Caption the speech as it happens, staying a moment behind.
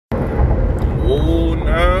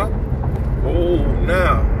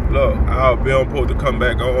Look, I'll be supposed to come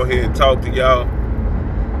back on here and talk to y'all,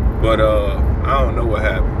 but I don't know what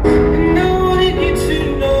happened. And I wanted you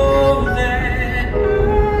to know that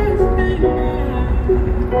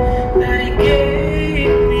that he gave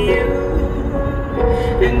me you,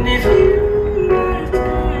 and if you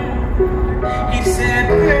return, he said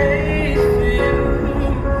praise for you.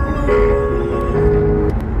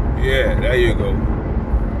 Yeah, there you go.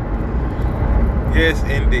 Yes,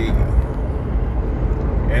 indeed.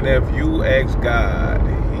 And if you ask God, He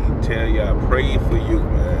tell you I pray for you,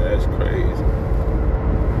 man. That's crazy.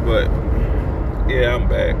 But yeah, I'm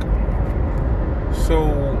back. So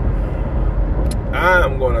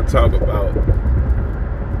I'm gonna talk about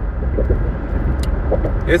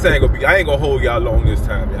this. I ain't gonna hold y'all long this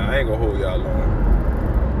time, y'all. I ain't gonna hold y'all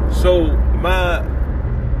long. So my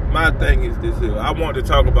thing is this here. I want to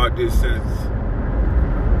talk about this since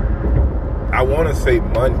I want to say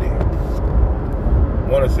Monday.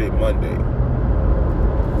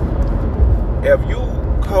 If you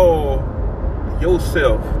call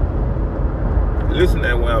yourself, listen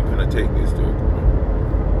to where I'm gonna take this to.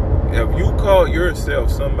 If you call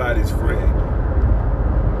yourself somebody's friend,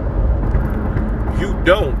 you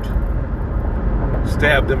don't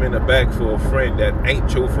stab them in the back for a friend that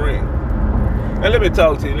ain't your friend. And let me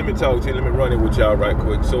talk to you. Let me run it with y'all right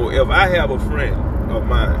quick. So if I have a friend of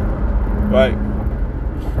mine, right?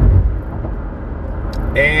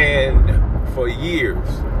 And for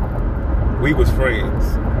years, we was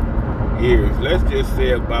friends. Years. Let's just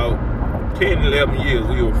say about 10, 11 years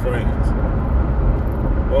we were friends.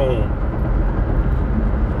 Boom.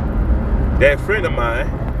 That friend of mine,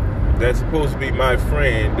 that's supposed to be my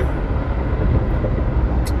friend,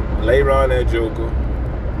 lay around that joker.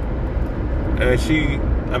 And he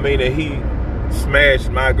smashed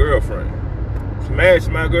my girlfriend. Smashed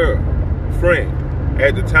my girlfriend.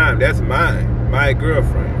 At the time, that's my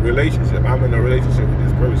girlfriend. Relationship. I'm in a relationship with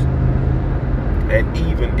this person. And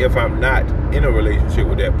even if I'm not in a relationship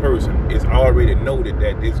with that person, it's already noted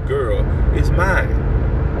that this girl is mine.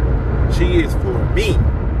 She is for me.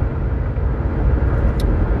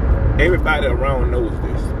 Everybody around knows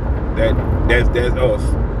this. That's us.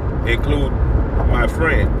 Include my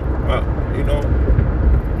friend.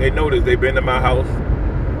 They know this. They've been to my house.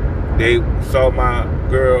 They saw my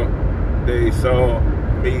girl. They saw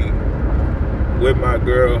me with my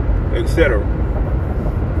girl, etc.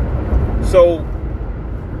 So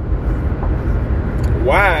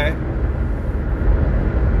why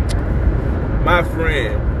my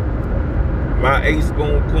friend, my ace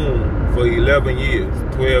spoon coon for 11 years,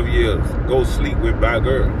 12 years, go sleep with my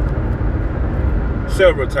girl?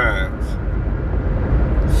 Several times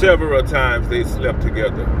they slept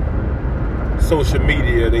together. Social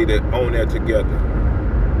media, they on there together.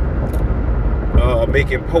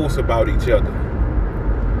 Making posts about each other.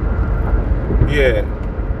 Yeah.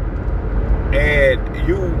 And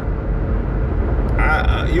you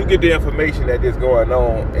get the information that is going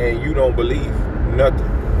on and you don't believe nothing.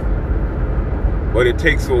 But it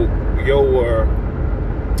takes your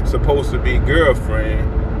supposed to be girlfriend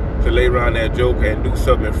to lay around that joke and do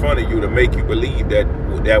something in front of you to make you believe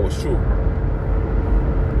that was true.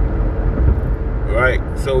 Right?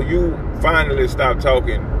 So you finally stop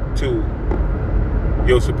talking to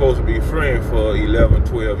your supposed to be friend for 11,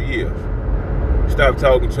 12 years. Stop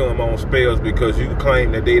talking to them on spells because you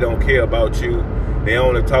claim that they don't care about you. They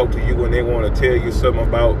only talk to you when they want to tell you something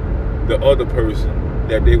about the other person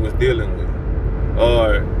that they was dealing with.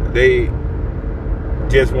 Or they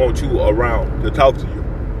just want you around to talk to you.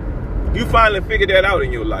 You finally figured that out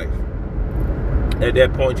in your life. At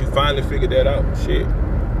that point, you finally figured that out. Shit.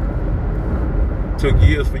 Took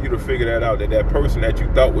years for you to figure that out, that person that you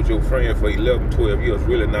thought was your friend for 11, 12 years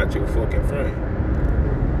really not your fucking friend.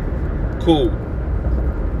 Cool.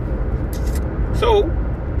 So,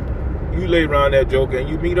 you lay around that joke and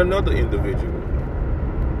you meet another individual.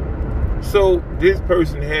 So, this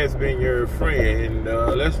person has been your friend,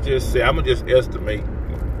 let's just say, I'm going to just estimate,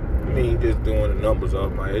 just doing the numbers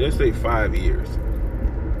off my head, let's say 5 years.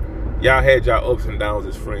 Y'all had y'all ups and downs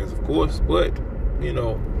as friends, of course, but,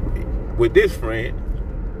 with this friend,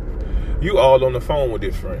 you all on the phone with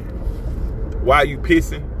this friend. Why you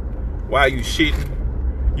pissing? Why you shitting?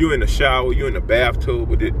 You in the shower, you in the bathtub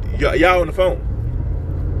with it. Y'all on the phone.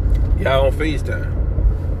 Y'all on FaceTime.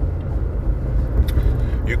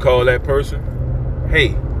 You call that person,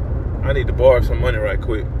 hey, I need to borrow some money right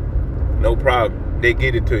quick. No problem. They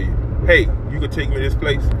get it to you. Hey, you can take me to this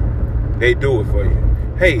place. They do it for you.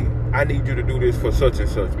 Hey, I need you to do this for such and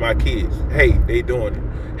such, my kids. Hey, they doing it.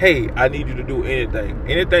 Hey, I need you to do anything.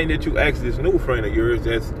 Anything that you ask this new friend of yours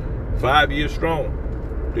that's 5 years strong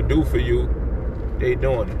to do for you, they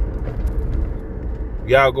doing it.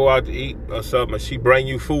 Y'all go out to eat or something, she bring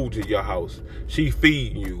you food to your house. She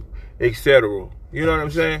feeding you, etc. You know what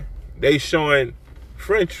I'm saying? They showing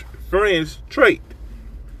friends trait.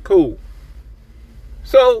 Cool.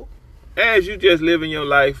 So, as you just living your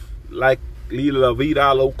life like la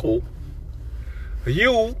vida loco,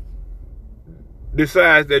 you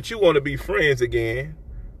decide that you want to be friends again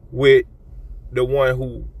with the one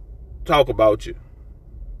who talk about you.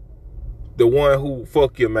 The one who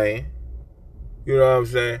fuck your man. You know what I'm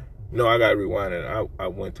saying? No, I gotta rewind it. I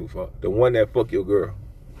went too far. The one that fuck your girl.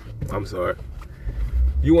 I'm sorry.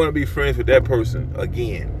 You want to be friends with that person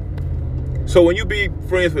again. So when you be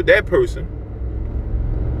friends with that person,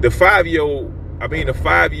 the 5-year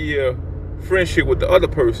friendship with the other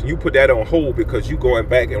person, you put that on hold because you going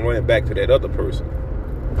back and running back to that other person.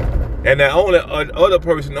 And that other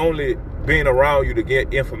person only being around you to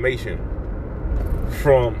get information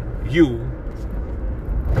from you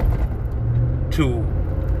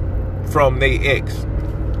from their ex.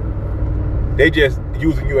 They just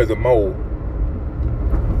using you as a mold.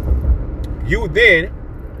 You then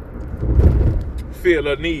feel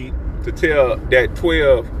a need to tell that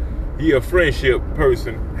 12-year friendship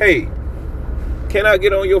person, hey, can I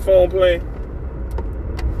get on your phone plan?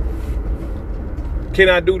 Can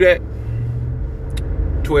I do that?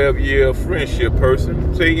 12-year friendship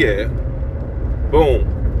person say yeah.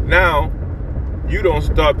 Boom. Now you don't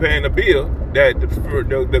start paying the bill that the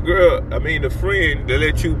friend that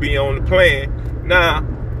let you be on the plan. Now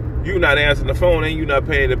you not answering the phone and you not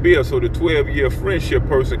paying the bill. So the 12-year friendship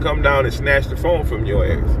person come down and snatch the phone from your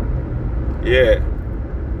ass. Yeah.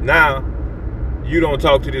 Now you don't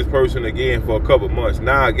talk to this person again for a couple months.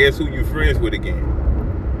 Now guess who you friends with again?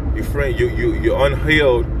 You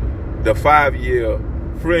unheld the 5-year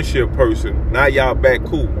friendship person. Now y'all back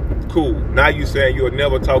cool. Now you saying you'll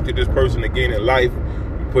never talk to this person again in life.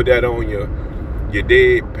 You put that on your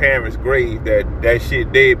dead parents' grave, that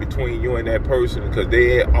shit dead between you and that person, because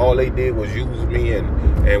all they did was use me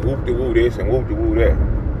and whoop-de-woo this and whoop-de-woo that.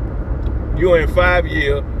 You and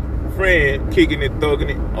 5-year friend kicking it, thugging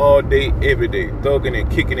it all day, every day. Thugging and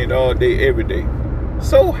kicking it all day, every day.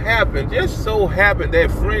 Just so happened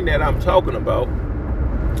that friend that I'm talking about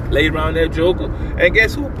lay around that joker, and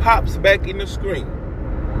guess who pops back in the screen?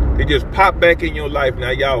 They just pop back in your life. Now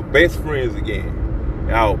y'all best friends again.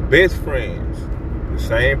 Y'all best friends. The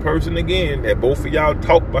same person again that both of y'all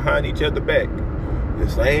talk behind each other back. The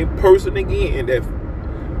same person again that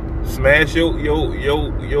smash your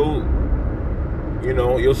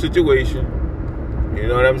situation. You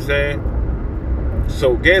know what I'm saying?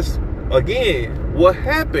 So guess again what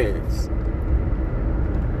happens?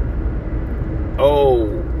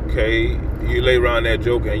 Okay, you lay around that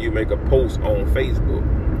joker and you make a post on Facebook.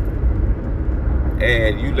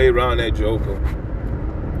 And you lay around that joker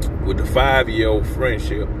with the 5-year-old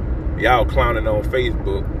friendship. Y'all clowning on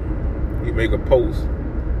Facebook. You make a post.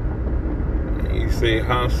 And you say,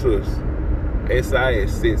 huh, sis?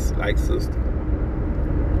 S-I-S, sis, like sister.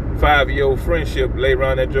 5-year-old friendship, lay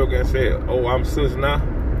around that joker and say, oh, I'm sis now?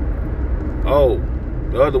 Oh,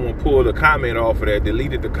 the other one pulled a comment off of that,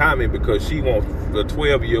 deleted the comment because she wants the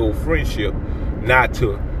 12-year-old friendship not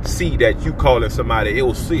to see that you calling somebody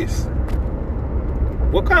else sis.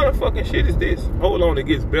 What kind of fucking shit is this? Hold on, it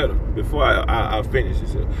gets better before I finish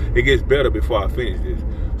this. It gets better before I finish this.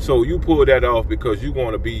 So you pull that off because you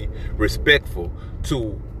want to be respectful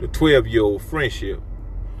to the 12-year-old friendship.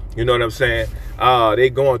 You know what I'm saying? They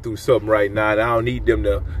going through something right now. And I don't need them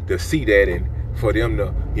to see that and for them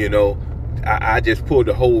to, I just pulled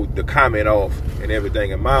the comment off and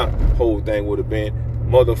everything. And my whole thing would have been,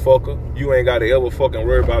 motherfucker, you ain't got to ever fucking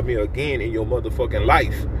worry about me again in your motherfucking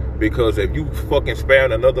life. Because if you fucking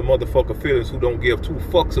sparing another motherfucker feelings who don't give 2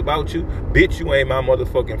 fucks about you, bitch, you ain't my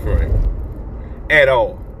motherfucking friend. At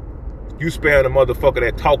all. You sparing a motherfucker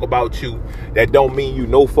that talk about you, that don't mean you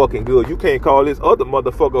no fucking good. You can't call this other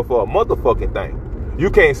motherfucker for a motherfucking thing.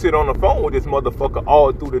 You can't sit on the phone with this motherfucker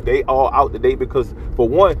all through the day, all out the day, because for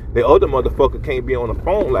one, the other motherfucker can't be on the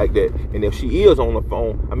phone like that. And if she is on the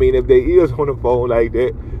phone, if they is on the phone like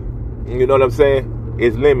that, you know what I'm saying?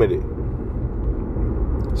 It's limited.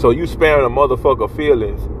 So you sparing a motherfucker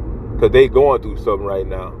feelings because they going through something right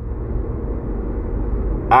now.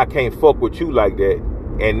 I can't fuck with you like that.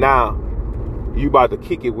 And now you about to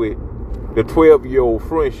kick it with the 12-year-old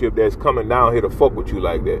friendship that's coming down here to fuck with you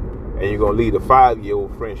like that. And you're going to leave the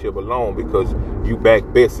 5-year-old friendship alone because you back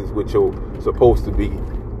besties with your supposed to be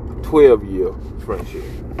 12-year friendship.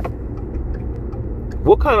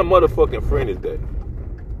 What kind of motherfucking friend is that?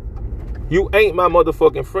 You ain't my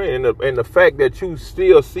motherfucking friend. And the fact that you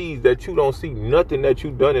still see that you don't see nothing that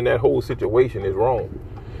you done in that whole situation is wrong.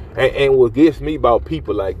 And what gets me about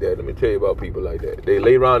people like that, let me tell you about people like that. They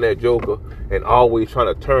lay around that joker and always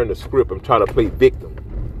trying to turn the script and try to play victim.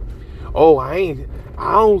 Oh, I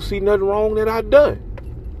don't see nothing wrong that I done.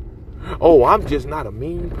 Oh, I'm just not a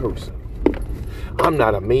mean person. I'm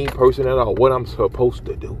not a mean person at all. What I'm supposed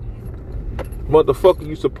to do? Motherfucker,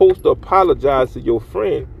 you supposed to apologize to your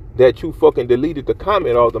friend that you fucking deleted the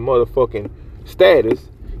comment off the motherfucking status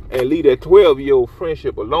and leave that 12-year-old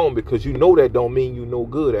friendship alone, because you know that don't mean you no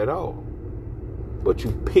good at all. But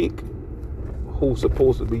you pick who's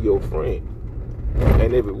supposed to be your friend.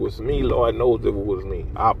 And if it was me, Lord knows if it was me,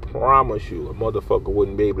 I promise you a motherfucker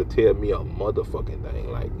wouldn't be able to tell me a motherfucking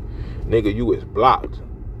thing. Like, nigga, you is blocked.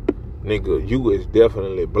 Nigga, you is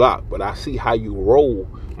definitely blocked. But I see how you roll,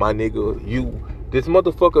 my nigga. This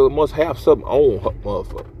motherfucker must have something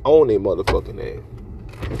on their motherfucking ass.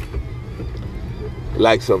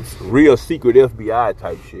 Like some real secret FBI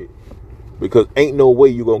type shit. Because ain't no way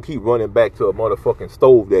you gonna keep running back to a motherfucking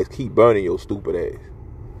stove that keep burning your stupid ass.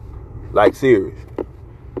 Like, serious.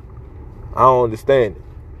 I don't understand it.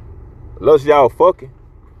 Unless y'all fucking.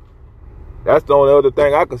 That's the only other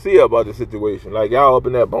thing I can see about the situation. Like, y'all up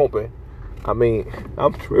in that bumping. I mean,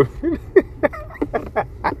 I'm tripping.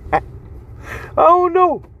 I don't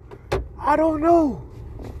know.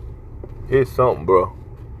 It's something, bro.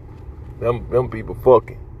 Them people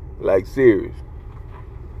fucking. Like, serious.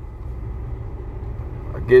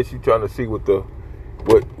 I guess you trying to see what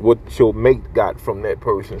your mate got from that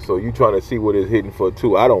person. So you trying to see what it's hitting for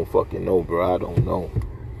too. I don't fucking know, bro. I don't know.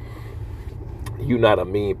 You not a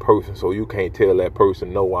mean person, so you can't tell that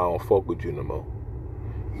person, no, I don't fuck with you no more.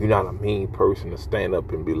 You're not a mean person to stand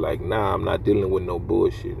up and be like, nah, I'm not dealing with no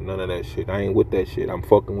bullshit. None of that shit. I ain't with that shit. I'm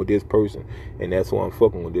fucking with this person, and that's who I'm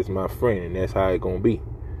fucking with. This my friend, and that's how it gonna be.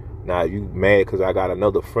 Now, you mad because I got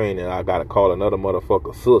another friend and I gotta call another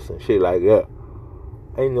motherfucker sus and shit like that.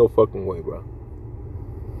 Ain't no fucking way, bro.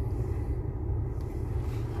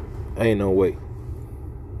 Ain't no way.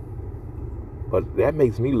 But that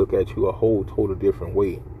makes me look at you a whole total different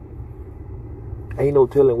way. Ain't no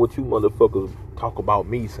telling what you motherfuckers talk about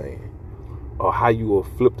me saying. Or how you will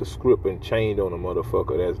flip the script and change on a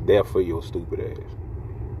motherfucker that's there for your stupid ass.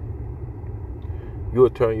 You'll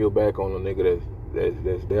turn your back on a nigga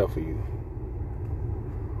that's there for you.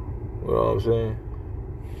 You know what I'm saying?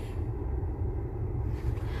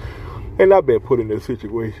 And I've been put in a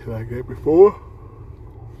situation like that before.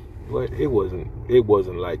 But it wasn't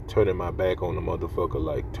like turning my back on the motherfucker,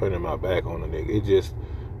 like turning my back on a nigga. It's just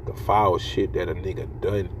the foul shit that a nigga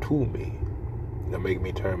done to me that make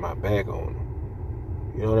me turn my back on him.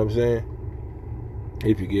 You know what I'm saying?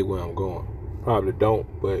 If you get where I'm going. Probably don't,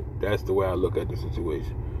 but that's the way I look at the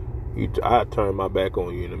situation. I turn my back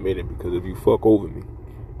on you in a minute, because if you fuck over me,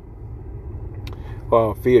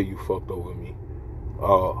 or I feel you fucked over me,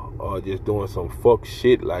 or just doing some fuck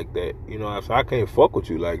shit like that, you know what I'm saying? I can't fuck with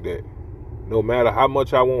you like that. No matter how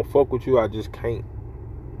much I want to fuck with you, I just can't.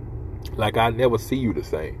 Like, I never see you the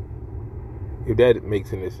same. If that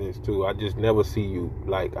makes any sense too. I just never see you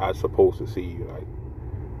like I'm supposed to see you. Like,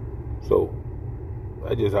 so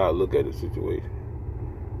that's just how I look at the situation.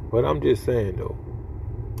 But I'm just saying though,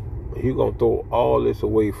 you gonna throw all this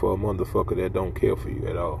away for a motherfucker that don't care for you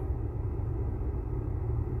at all.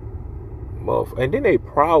 And then they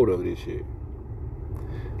proud of this shit.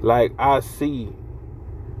 Like, I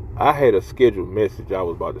had a scheduled message I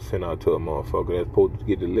was about to send out to a motherfucker that's supposed to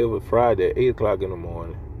get delivered Friday at 8 o'clock in the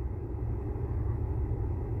morning.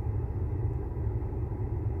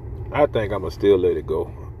 I think I'ma still let it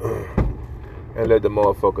go. And let the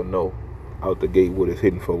motherfucker know out the gate what it's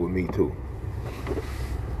hitting for with me too.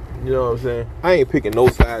 You know what I'm saying? I ain't picking no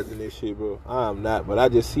sides in this shit, bro. I'm not, but I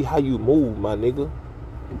just see how you move, my nigga.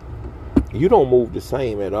 You don't move the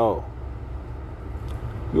same at all.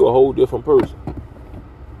 You a whole different person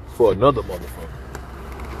for another motherfucker.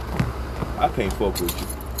 I can't fuck with you.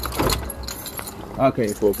 I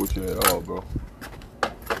can't fuck with you at all, bro.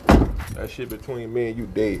 That shit between me and you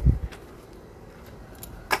dead.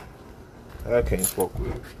 I can't fuck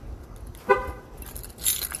with it.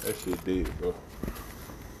 That shit dead, bro.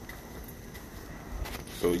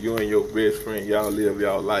 So you and your best friend, y'all live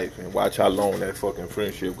y'all life and watch how long that fucking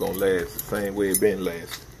friendship gonna last. The same way it been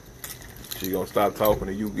last. She gonna stop talking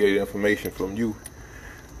to you, get information from you.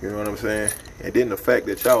 You know what I'm saying? And then the fact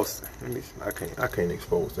that y'all, I can't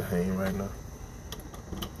expose the hand right now.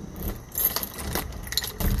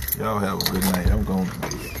 Y'all have a good night. I'm going to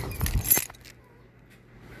bed.